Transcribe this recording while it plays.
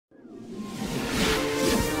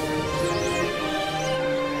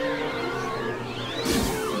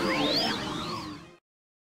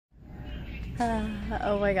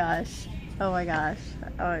Oh my gosh. Oh my gosh.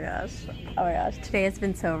 Oh my gosh. Oh my gosh. Today has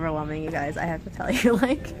been so overwhelming, you guys. I have to tell you,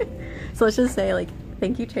 like, so let's just say, like,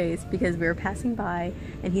 thank you, Chase, because we were passing by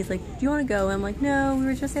and he's like, do you want to go? And I'm like, no, we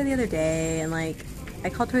were just there the other day. And like, I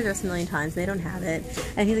called Toys R Us a million times. They don't have it.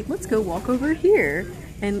 And he's like, let's go walk over here.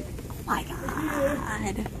 And oh my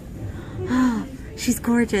God. She's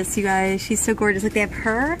gorgeous, you guys. She's so gorgeous. Like, they have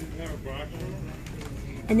her.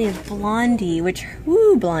 And they have Blondie, which,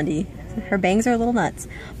 woo, Blondie. Her bangs are a little nuts.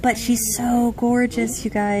 But she's so gorgeous,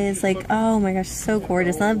 you guys. Like, oh my gosh, so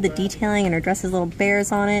gorgeous. None of the detailing, and her dress has little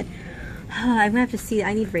bears on it. I'm gonna have to see.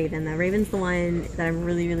 I need Raven, though. Raven's the one that I'm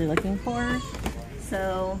really, really looking for.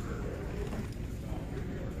 So,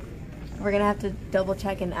 we're gonna have to double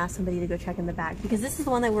check and ask somebody to go check in the back. Because this is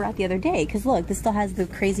the one that we were at the other day. Because look, this still has the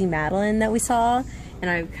crazy Madeline that we saw.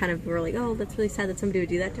 And I kind of were like, oh, that's really sad that somebody would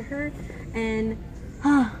do that to her. And,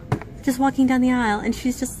 just walking down the aisle, and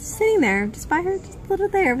she's just sitting there, just by her, just a little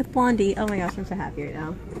there with Blondie. Oh my gosh, I'm so happy right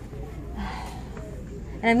now.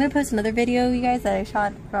 And I'm gonna post another video, you guys, that I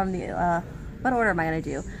shot from the, what order am I gonna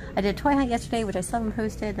do? I did a toy hunt yesterday, which I still haven't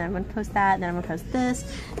posted, then I'm gonna post that, and then I'm gonna post this,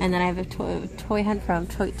 and then I have a toy hunt from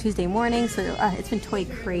Tuesday morning, so it's been toy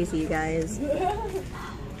crazy, you guys.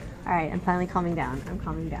 Alright, I'm finally calming down. I'm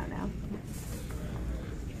calming down now.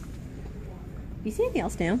 Do you see anything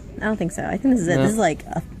else new? I don't think so. I think this is it. No. This is like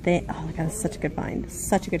a thing. Oh my god, this is such a good find.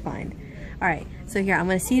 Such a good find. Alright, so here, I'm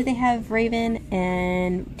going to see if they have Raven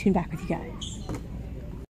and tune back with you guys.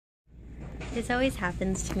 This always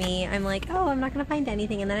happens to me. I'm like, oh, I'm not going to find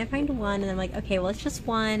anything. And then I find one, and I'm like, okay, well, it's just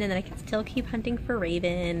one. And then I can still keep hunting for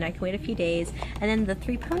Raven. I can wait a few days. And then the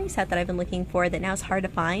 3 pony set that I've been looking for that now is hard to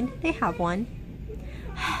find, they have one.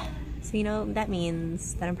 So, you know, that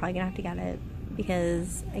means that I'm probably going to have to get it.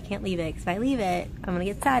 Because I can't leave it, because if I leave it, I'm gonna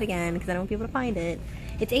get sad again because I don't be able to find it.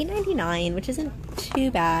 It's $8.99, which isn't too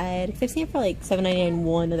bad, because I've seen it for like $7.99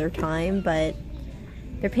 one other time, but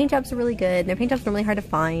their paint jobs are really good, and their paint jobs are really hard to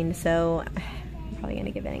find, so I'm probably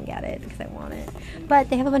gonna give in and get it because I want it. But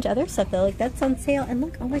they have a bunch of other stuff though, like that's on sale, and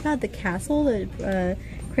look, oh my god, the castle, the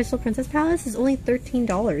Crystal Princess Palace is only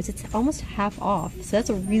 $13. It's almost half off, so that's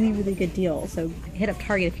a really, really good deal, so hit up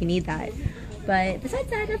Target if you need that. But besides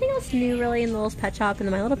that, nothing else new really in the Littlest Pet Shop and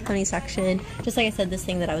the My Little Pony section. Just like I said, this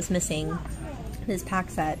thing that I was missing, this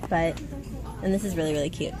pack set, and this is really,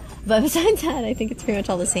 really cute. But besides that, I think it's pretty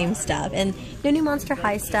much all the same stuff. And no new Monster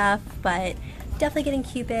High stuff, but definitely getting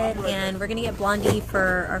Cupid. And we're gonna get Blondie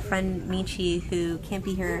for our friend Michi, who can't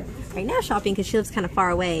be here right now shopping because she lives kind of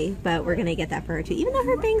far away, but we're gonna get that for her too. Even though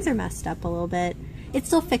her bangs are messed up a little bit. It's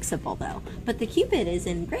still fixable though, but the Cupid is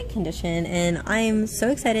in great condition and I'm so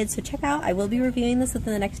excited, so check out, I will be reviewing this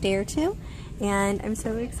within the next day or two, and I'm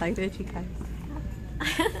so excited, you guys.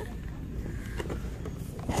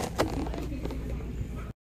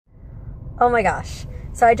 Oh my gosh,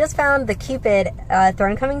 so I just found the Cupid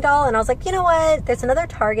Thronecoming doll, and I was like, you know what, there's another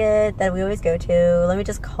Target that we always go to, let me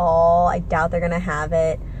just call. I doubt they're gonna have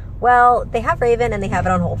it. Well, they have Raven and they have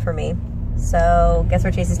it on hold for me, so guess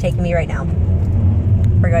where Chase is taking me right now.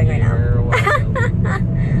 We're going right now.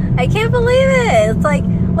 I can't believe it. It's like,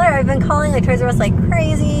 literally, I've been calling like Toys R Us like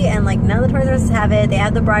crazy, and like none of the Toys R Us have it. They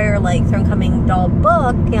have the Briar like Thronecoming doll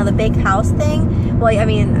book, you know, the big house thing. Well, I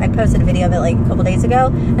mean, I posted a video of it like a couple days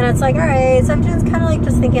ago, and it's like, all right. So I'm just kind of like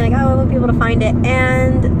just thinking like, oh, I won't be able to find it,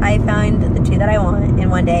 and I found the 2 that I want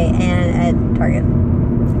in one day, and at Target.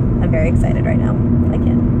 I'm very excited right now. I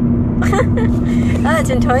can't. Oh, it's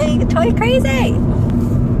been toy crazy.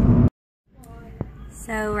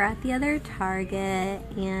 So we're at the other Target,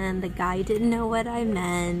 and the guy didn't know what I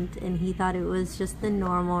meant, and he thought it was just the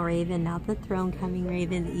normal Raven, not the Thronecoming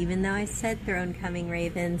Raven, even though I said Thronecoming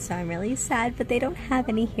Raven, so I'm really sad, but they don't have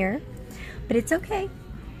any here. But it's okay,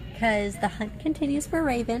 because the hunt continues for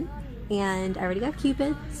Raven, and I already got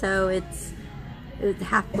Cupid, so it's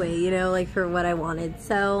halfway, you know, like for what I wanted.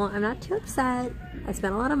 So I'm not too upset. I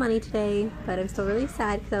spent a lot of money today, but I'm still really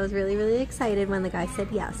sad, because I was really, really excited when the guy said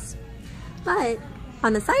yes. But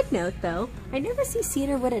on the side note though, I never see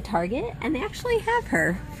Cedarwood at Target, and they actually have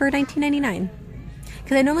her for $19.99.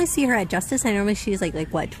 Because I normally see her at Justice, and I normally she's like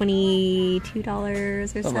what, $22 or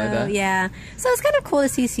so? Like that. Yeah. So it's kind of cool to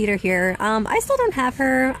see Cedar here. I still don't have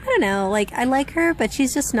her. I don't know, like I like her, but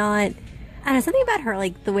she's just not, I don't know, something about her,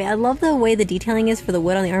 like the way, I love the way the detailing is for the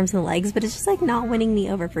wood on the arms and the legs, but it's just like not winning me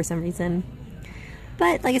over for some reason.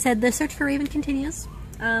 But like I said, the search for Raven continues.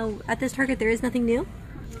 At this Target there is nothing new.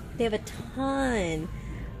 They have a ton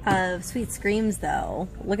of Sweet Screams though.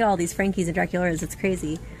 Look at all these Frankies and Draculas, it's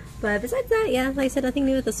crazy. But besides that, yeah, like I said, nothing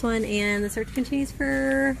new with this one, and the search continues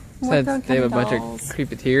for more Thronecoming dolls. They have a bunch of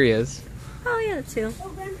Creepiterias. Oh yeah, that too.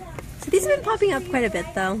 So these have been popping up quite a bit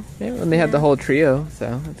though. Yeah, and they have the whole trio,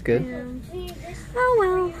 so that's good. Yeah. Oh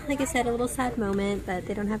well, like I said, a little sad moment that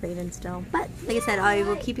they don't have Raven still. But like I said, I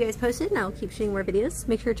will keep you guys posted and I'll keep shooting more videos.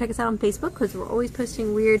 Make sure to check us out on Facebook because we're always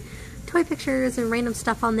posting weird toy pictures and random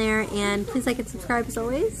stuff on there. And please like and subscribe as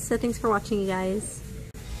always. So thanks for watching, you guys.